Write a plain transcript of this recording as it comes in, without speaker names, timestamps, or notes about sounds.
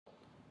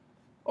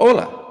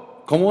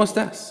Hola, ¿cómo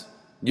estás?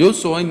 Yo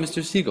soy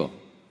Mr. Siegel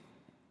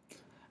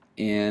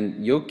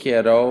and yo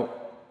quiero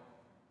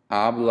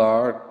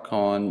hablar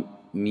con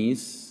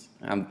mis.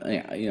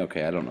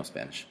 Okay, I don't know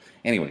Spanish.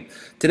 Anyway,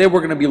 today we're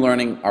going to be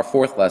learning our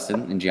fourth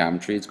lesson in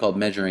geometry. It's called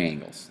measuring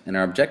angles, and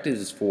our objective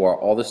is for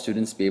all the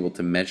students to be able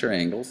to measure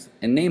angles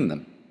and name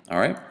them. All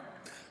right?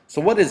 So,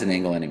 what is an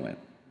angle anyway?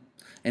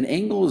 An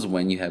angle is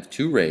when you have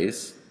two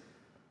rays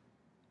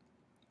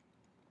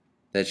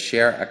that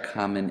share a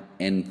common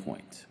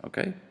endpoint.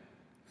 Okay?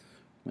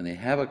 When they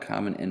have a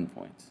common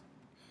endpoint.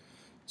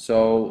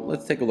 So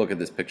let's take a look at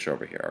this picture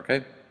over here,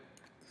 okay?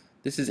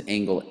 This is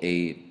angle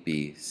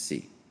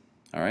ABC,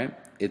 all right?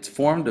 It's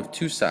formed of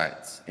two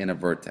sides and a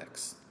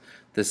vertex.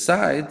 The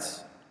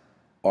sides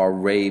are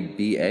ray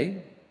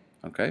BA,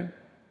 okay?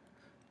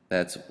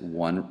 That's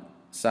one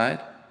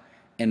side,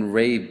 and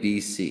ray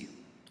BC,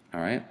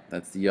 all right?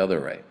 That's the other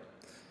ray.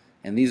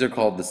 And these are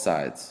called the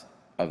sides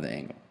of the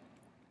angle,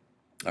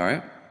 all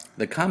right?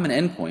 The common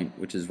endpoint,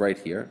 which is right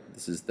here,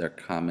 this is their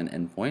common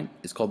endpoint,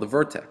 is called the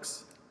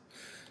vertex.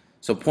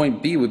 So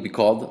point B would be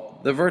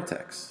called the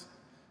vertex.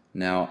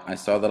 Now, I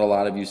saw that a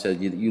lot of you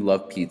said you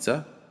love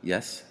pizza.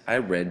 Yes, I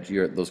read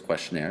those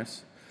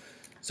questionnaires.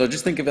 So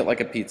just think of it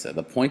like a pizza.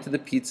 The point of the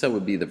pizza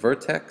would be the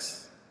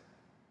vertex,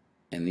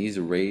 and these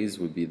rays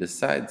would be the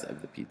sides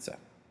of the pizza.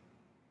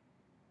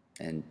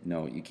 And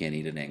no, you can't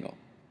eat an angle.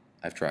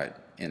 I've tried,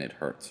 and it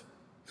hurts.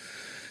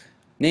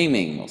 Name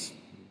angles.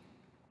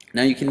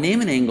 Now, you can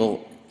name an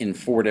angle in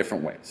four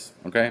different ways,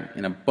 okay?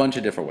 In a bunch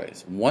of different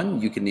ways. One,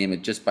 you can name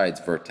it just by its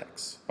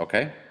vertex,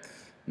 okay?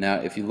 Now,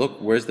 if you look,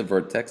 where's the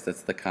vertex?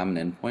 That's the common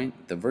endpoint.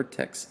 The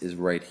vertex is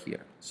right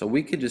here. So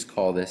we could just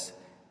call this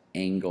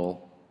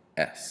angle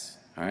S,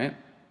 all right?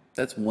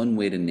 That's one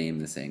way to name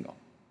this angle.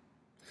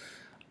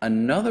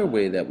 Another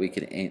way that we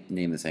could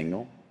name this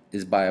angle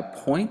is by a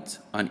point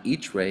on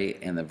each ray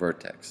and the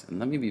vertex. And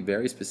let me be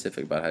very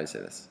specific about how I say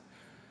this.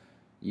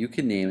 You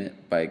can name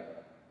it by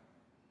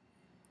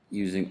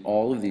using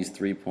all of these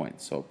 3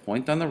 points. So a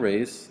point on the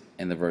rays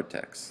and the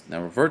vertex.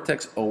 Now a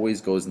vertex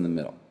always goes in the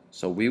middle.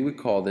 So we would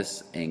call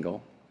this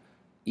angle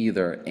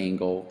either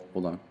angle,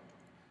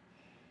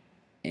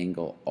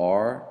 angle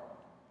RST,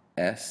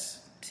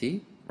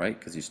 right?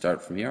 Because you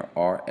start from here,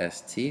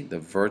 RST. The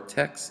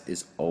vertex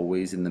is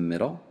always in the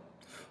middle.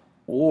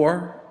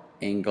 Or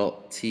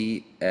angle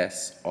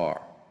TSR,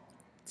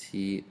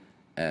 TSR,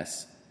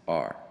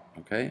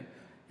 okay?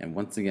 And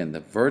once again,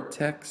 the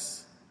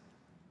vertex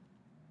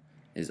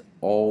is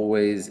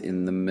always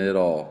in the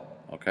middle,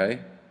 okay?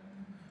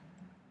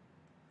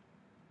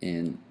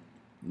 In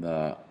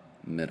the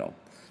middle.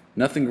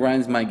 Nothing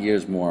grinds my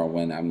gears more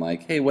when I'm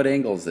like, hey, what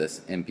angle is this?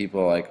 And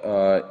people are like,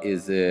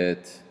 is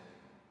it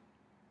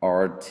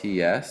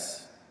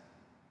RTS?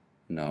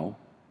 No,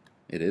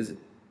 it isn't.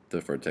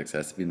 The vertex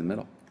has to be in the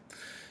middle.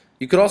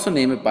 You could also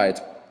name it by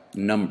its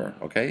number,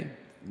 okay?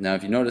 Now,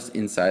 if you notice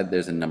inside,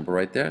 there's a number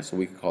right there, so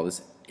we could call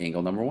this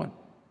angle number 1.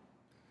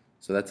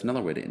 So that's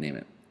another way to name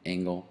it,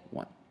 angle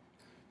 1.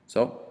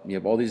 So you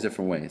have all these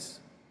different ways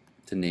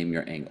to name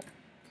your angle.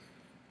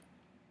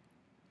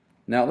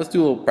 Now let's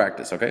do a little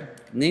practice, okay?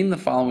 Name the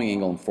following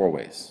angle in 4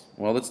 ways.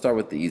 Well, let's start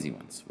with the easy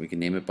ones. We can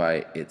name it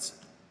by its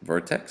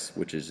vertex,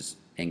 which is just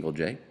angle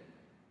J.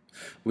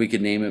 We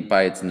could name it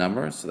by its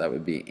number, so that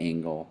would be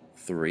angle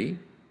 3.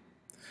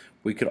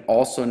 We could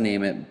also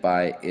name it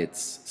by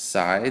its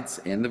sides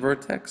and the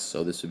vertex,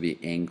 so this would be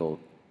angle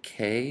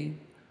KJH.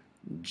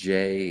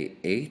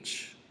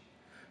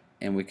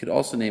 And we could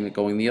also name it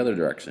going the other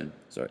direction,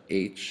 so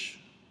HJK.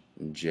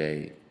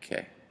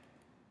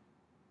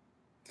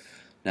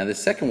 Now the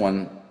second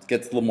one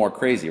gets a little more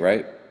crazy,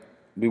 right?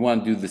 We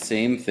want to do the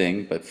same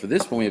thing, but for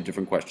this one we have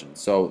different questions.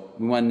 So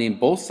we want to name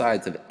both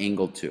sides of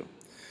angle 2.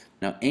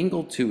 Now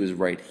angle 2 is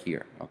right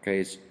here, okay?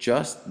 It's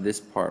just this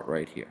part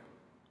right here.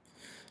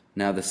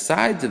 Now the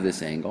sides of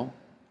this angle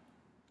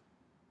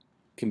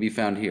can be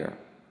found here.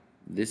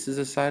 This is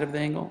a side of the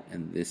angle,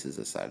 and this is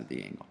a side of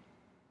the angle.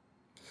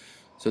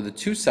 So the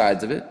two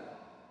sides of it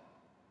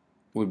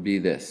would be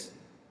this.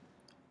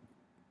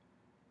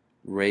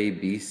 Ray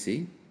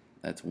BC,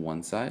 that's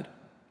one side.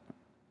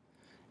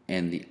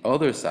 And the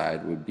other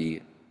side would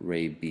be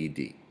ray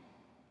BD.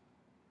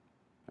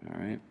 All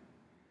right.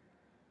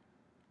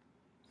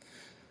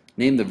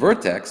 Name the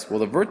vertex. Well,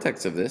 the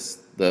vertex of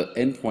this, the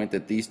endpoint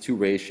that these two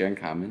rays share in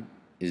common,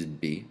 is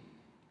B.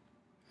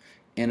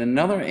 And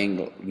another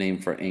angle name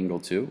for angle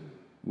 2,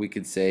 we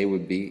could say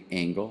would be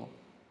angle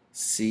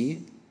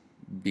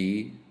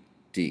CBD.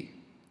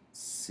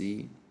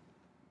 CBD.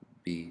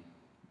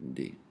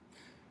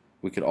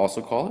 We could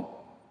also call it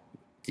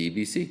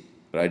DBC,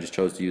 but I just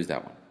chose to use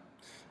that one.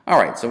 All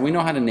right, so we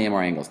know how to name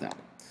our angles now.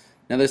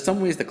 Now there's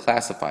some ways to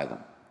classify them,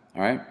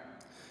 all right?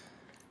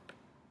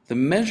 The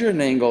measured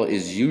angle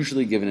is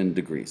usually given in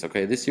degrees,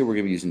 okay? This year we're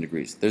going to be using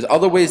degrees. There's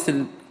other ways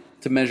to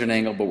measure an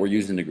angle, but we're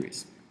using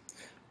degrees.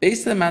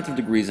 Based on the amount of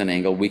degrees on an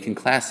angle, we can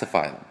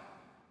classify them.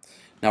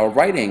 Now a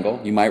right angle,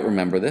 you might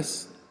remember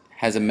this,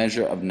 has a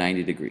measure of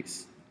 90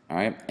 degrees, all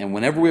right? And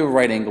whenever we have a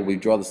right angle, we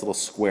draw this little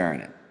square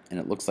in it. and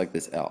it looks like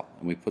this L.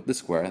 And we put the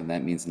square, and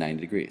that means 90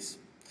 degrees.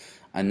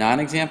 A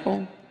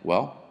non-example,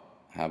 well,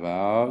 how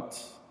about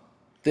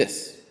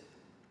this?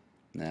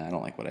 Nah, I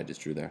don't like what I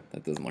just drew there.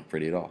 That doesn't look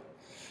pretty at all.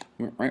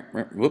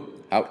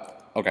 Whoop,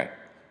 out. Okay.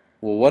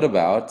 Well, what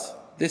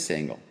about this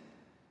angle?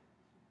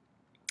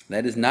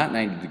 That is not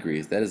 90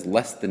 degrees. That is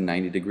less than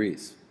 90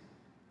 degrees.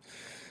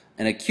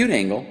 An acute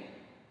angle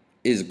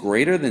is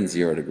greater than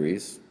 0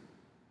 degrees,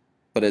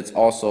 but it's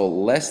also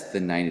less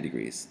than 90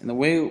 degrees. And the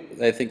way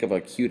I think of a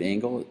acute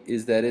angle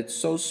is that it's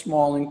so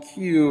small and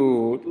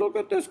cute. Look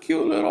at this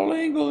cute little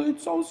angle.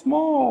 It's so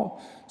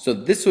small. So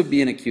this would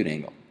be an acute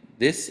angle.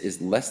 This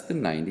is less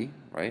than 90,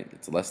 right?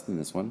 It's less than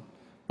this one,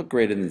 but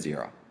greater than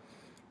 0.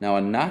 Now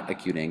a not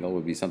acute angle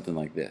would be something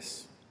like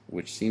this,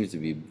 which seems to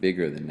be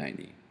bigger than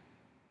 90.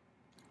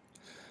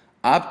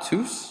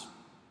 Obtuse,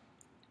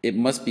 it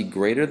must be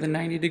greater than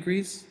 90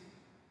 degrees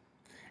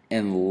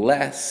and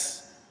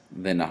less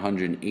than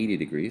 180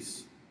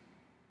 degrees,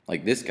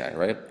 like this guy,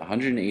 right?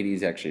 180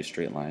 is actually a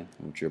straight line,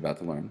 which you're about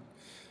to learn,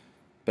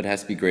 but it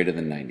has to be greater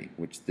than 90,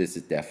 which this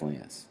definitely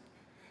is.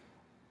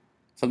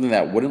 Something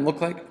that wouldn't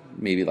look like,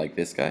 maybe like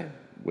this guy,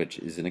 which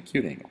is an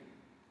acute angle.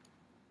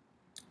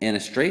 And a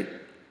straight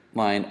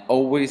line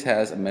always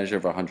has a measure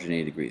of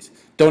 180 degrees.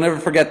 Don't ever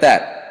forget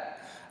that.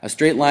 A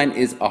straight line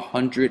is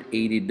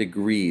 180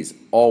 degrees,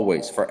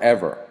 always,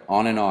 forever,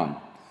 on and on.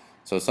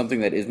 So something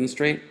that isn't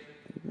straight,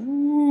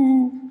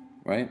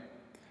 right?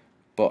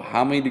 But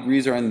how many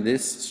degrees are in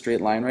this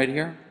straight line right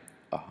here?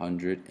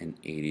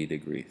 180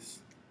 degrees.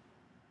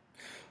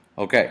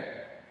 Okay,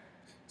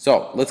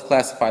 so let's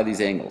classify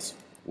these angles.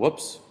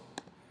 Whoops.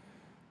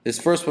 This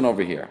first one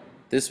over here,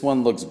 this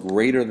one looks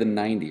greater than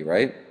 90,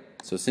 right?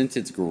 So since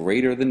it's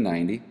greater than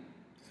 90,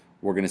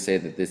 we're going to say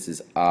that this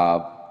is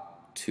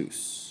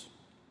obtuse.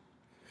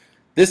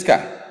 This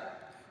guy,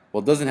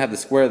 well, it doesn't have the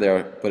square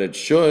there, but it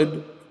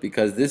should,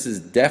 because this is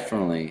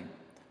definitely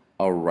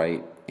a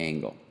right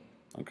angle.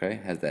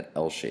 Okay, has that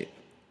L shape.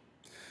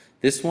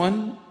 This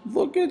one,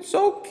 look, it's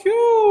so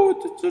cute.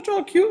 It's such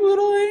a cute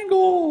little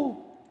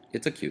angle.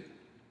 It's acute.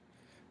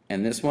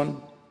 And this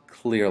one,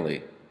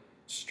 clearly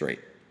straight.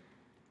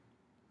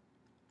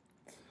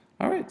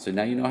 All right, so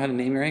now you know how to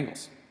name your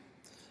angles.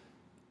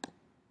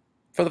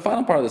 For the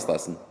final part of this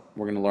lesson,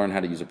 we're going to learn how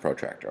to use a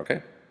protractor,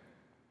 okay?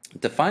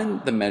 To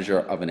find the measure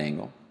of an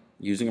angle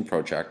using a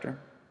protractor,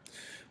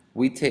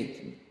 we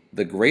take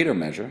the greater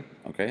measure,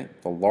 okay,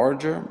 the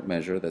larger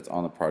measure that's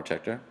on the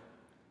protractor,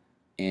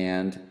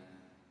 and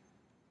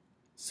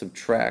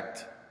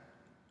subtract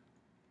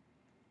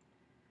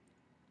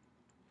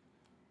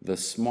the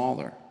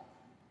smaller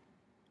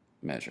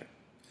measure.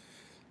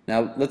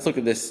 Now let's look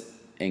at this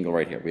angle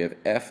right here. We have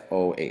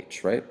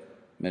FOH, right?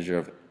 Measure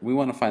of, we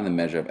want to find the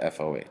measure of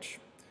FOH.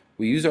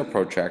 We use our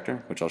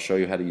protractor, which I'll show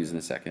you how to use in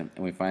a second,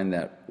 and we find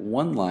that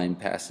one line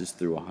passes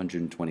through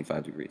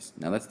 125 degrees.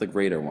 Now that's the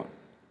greater one,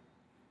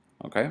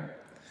 okay?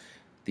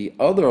 The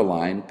other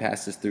line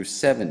passes through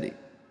 70.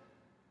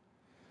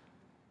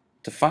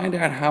 To find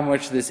out how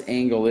much this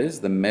angle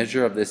is, the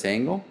measure of this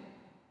angle,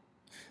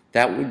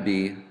 that would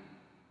be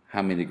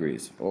how many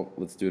degrees? Oh,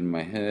 let's do it in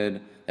my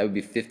head. That would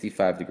be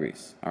 55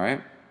 degrees, all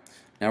right?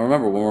 Now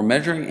remember, when we're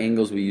measuring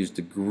angles, we use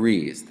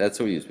degrees. That's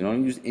what we use. We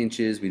don't use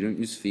inches, we don't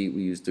use feet,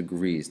 we use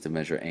degrees to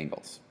measure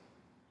angles.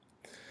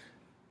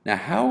 Now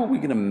how are we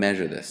going to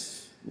measure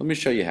this? Let me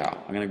show you how.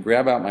 I'm going to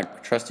grab out my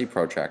trusty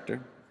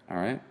protractor, all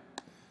right?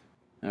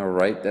 All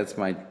right, that's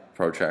my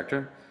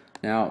protractor.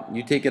 Now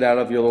you take it out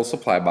of your little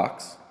supply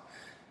box,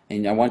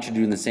 and I want you to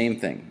do the same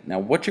thing. Now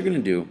what you're going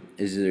to do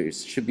is there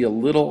should be a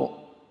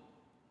little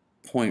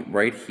point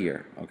right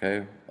here,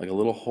 okay? Like a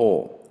little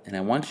hole. And I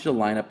want you to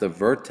line up the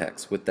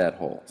vertex with that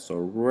hole. So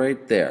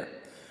right there,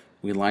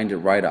 we lined it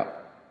right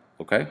up,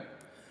 okay?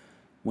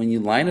 When you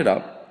line it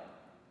up,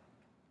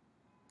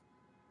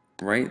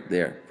 right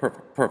there,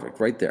 perfect,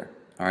 right there,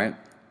 all right?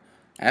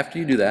 After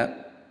you do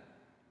that,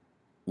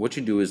 what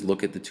you do is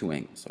look at the two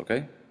angles,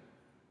 okay?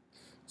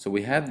 So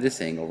we have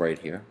this angle right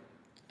here,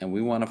 and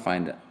we want to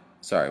find,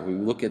 we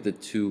look at the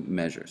two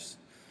measures.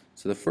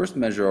 So the first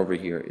measure over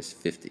here is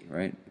 50,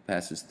 right? It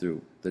passes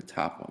through the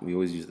top one. We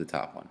always use the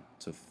top one.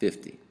 So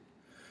 50.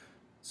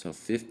 So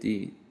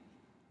 50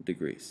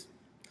 degrees.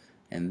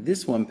 And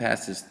this one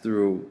passes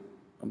through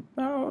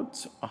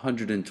about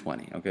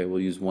 120. Okay, we'll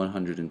use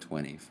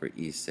 120 for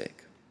ease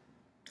sake.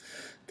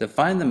 To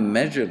find the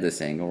measure of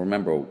this angle,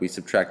 remember, we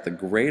subtract the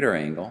greater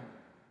angle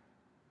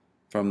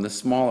from the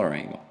smaller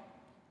angle.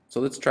 So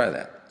let's try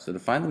that. So to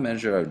find the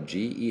measure of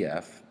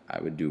GEF,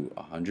 I would do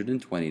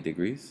 120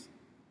 degrees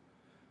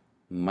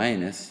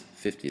minus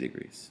 50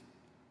 degrees.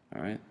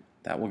 All right,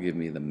 that will give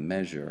me the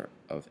measure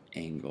of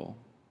angle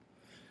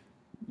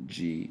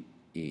GEF.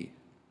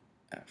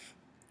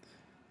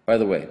 By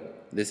the way,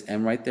 this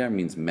M right there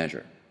means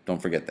measure.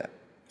 Don't forget that.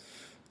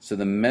 So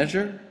the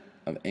measure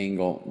of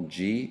angle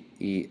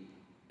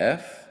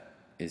GEF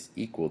is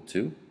equal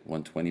to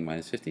 120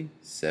 minus 50,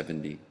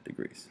 70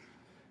 degrees.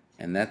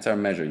 And that's our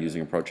measure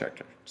using a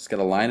protractor. Just got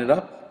to line it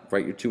up,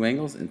 write your two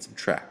angles, and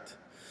subtract.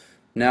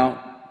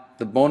 Now,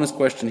 the bonus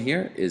question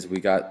here is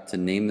we got to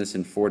name this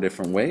in 4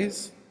 different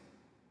ways.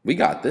 We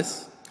got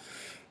this.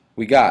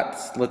 We got,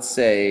 let's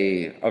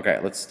say, okay,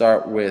 let's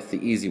start with the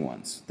easy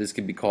ones. This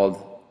could be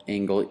called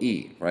angle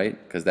E,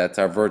 right? Because that's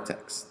our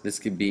vertex. This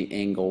could be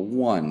angle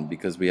 1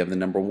 because we have the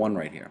number 1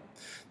 right here.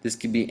 This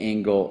could be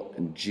angle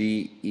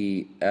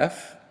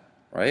GEF,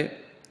 right?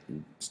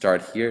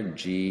 Start here,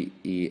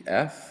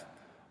 GEF,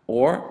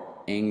 or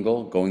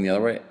angle going the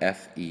other way,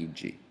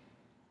 FEG.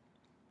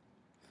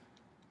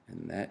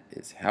 And that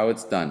is how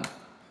it's done.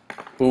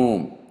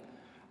 Boom.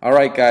 All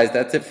right, guys,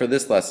 that's it for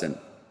this lesson.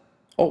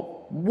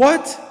 Oh,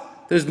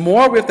 what? There's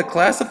more? We have to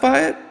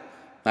classify it?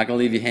 Not going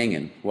to leave you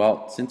hanging.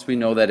 Well, since we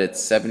know that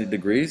it's 70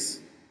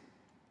 degrees,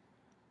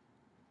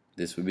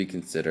 this would be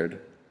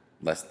considered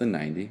less than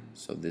 90.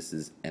 So this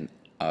is an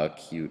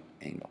acute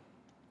angle.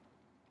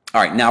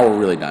 All right, now we're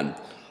really done.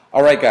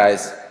 All right,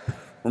 guys,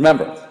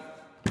 remember,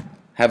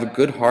 have a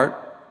good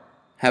heart,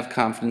 have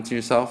confidence in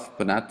yourself,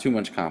 but not too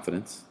much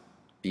confidence.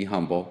 Be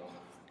humble,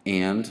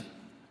 and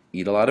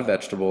eat a lot of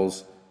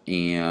vegetables,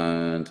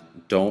 and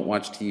don't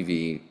watch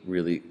TV.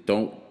 Really,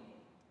 don't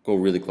go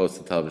really close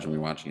to the television when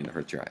you're watching it. It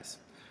hurts your eyes.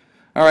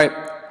 All right,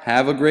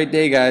 have a great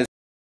day, guys.